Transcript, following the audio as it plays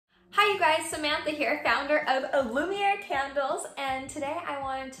Hi you guys, Samantha here, founder of Lumiere Candles, and today I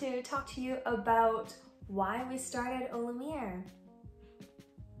wanted to talk to you about why we started Lumiere.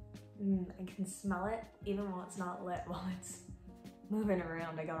 I can smell it even while it's not lit. While it's moving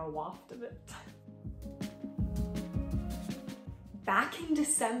around, I got a waft of it. Back in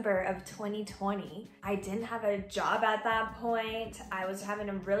December of 2020, I didn't have a job at that point. I was having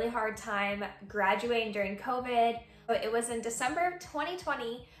a really hard time graduating during COVID. But it was in December of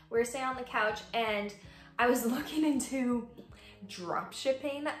 2020, we were sitting on the couch and I was looking into drop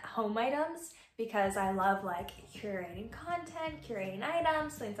shipping home items because I love like curating content, curating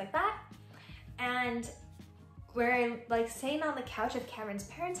items, things like that. And we're like sitting on the couch of Cameron's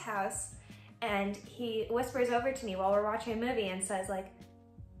parents' house and he whispers over to me while we're watching a movie and says like,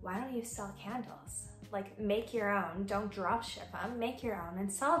 why don't you sell candles? Like make your own, don't drop ship them, make your own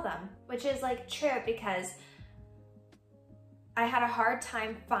and sell them. Which is like true because I had a hard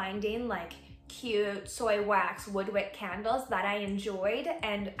time finding like cute soy wax wood wick candles that I enjoyed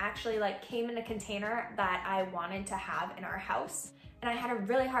and actually like came in a container that I wanted to have in our house. And I had a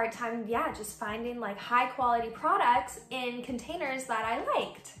really hard time, just finding like high quality products in containers that I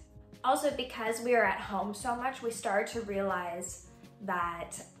liked. Also because we were at home so much, we started to realize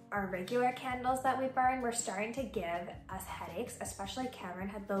that our regular candles that we burn were starting to give us headaches, especially Cameron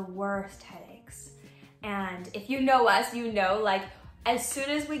had the worst headaches. And if you know us, you know like as soon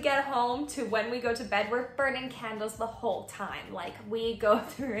as we get home to when we go to bed, we're burning candles the whole time. Like we go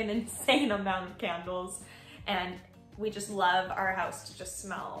through an insane amount of candles and we just love our house to just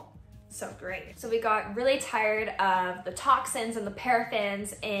smell so great. So we got really tired of the toxins and the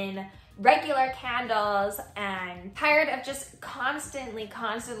paraffins in regular candles and tired of just constantly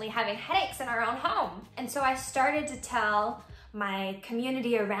having headaches in our own home. And so I started to tell my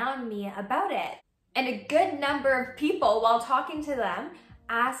community around me about it. And a good number of people, while talking to them,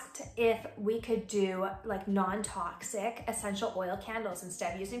 asked if we could do like non-toxic essential oil candles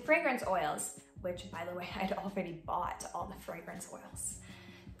instead of using fragrance oils, which by the way, I'd already bought all the fragrance oils.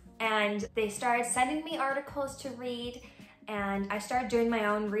 And they started sending me articles to read and I started doing my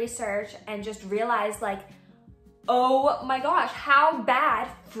own research and just realized like, oh my gosh, how bad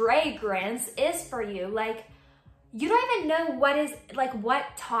fragrance is for you. Like, you don't even know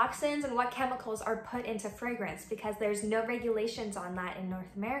what toxins and what chemicals are put into fragrance because there's no regulations on that in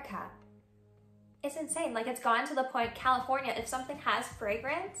North America. It's insane. Like it's gone to the point, California, if something has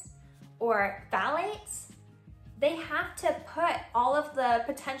fragrance or phthalates, they have to put all of the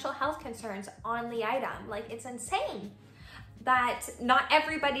potential health concerns on the item. Like it's insane that not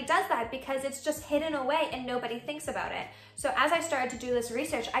everybody does that because it's just hidden away and nobody thinks about it. So as I started to do this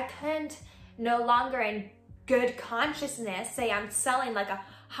research, I couldn't no longer in good consciousness say I'm selling like a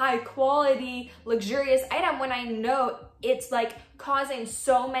high quality luxurious item when I know it's like causing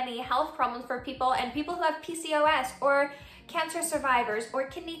so many health problems for people and people who have PCOS or cancer survivors or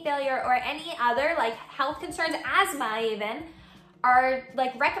kidney failure or any other like health concerns, asthma even, are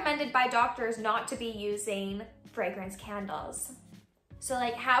like recommended by doctors not to be using fragrance candles. So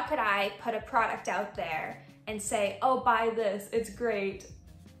like how could I put a product out there and say, oh, buy this, it's great,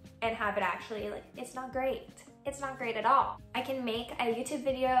 and have it actually like, it's not great. It's not great at all. I can make a YouTube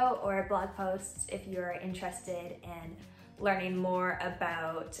video or a blog post if you're interested in learning more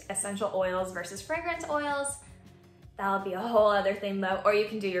about essential oils versus fragrance oils. That'll be a whole other thing though, or you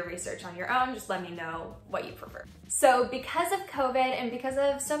can do your research on your own. Just let me know what you prefer. So because of COVID and because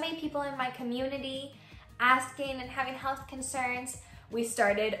of so many people in my community asking and having health concerns, we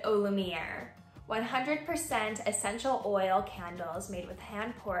started Lumiere. 100% essential oil candles made with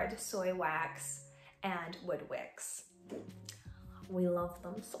hand-poured soy wax and wood wicks. We love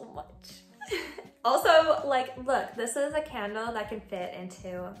them so much. Also, like, look, this is a candle that can fit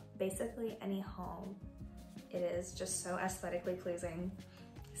into basically any home. It is just so aesthetically pleasing.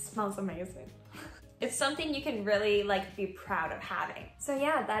 It smells amazing. It's something you can really like be proud of having. So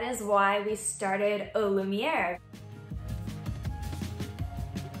yeah, that is why we started Lumiere.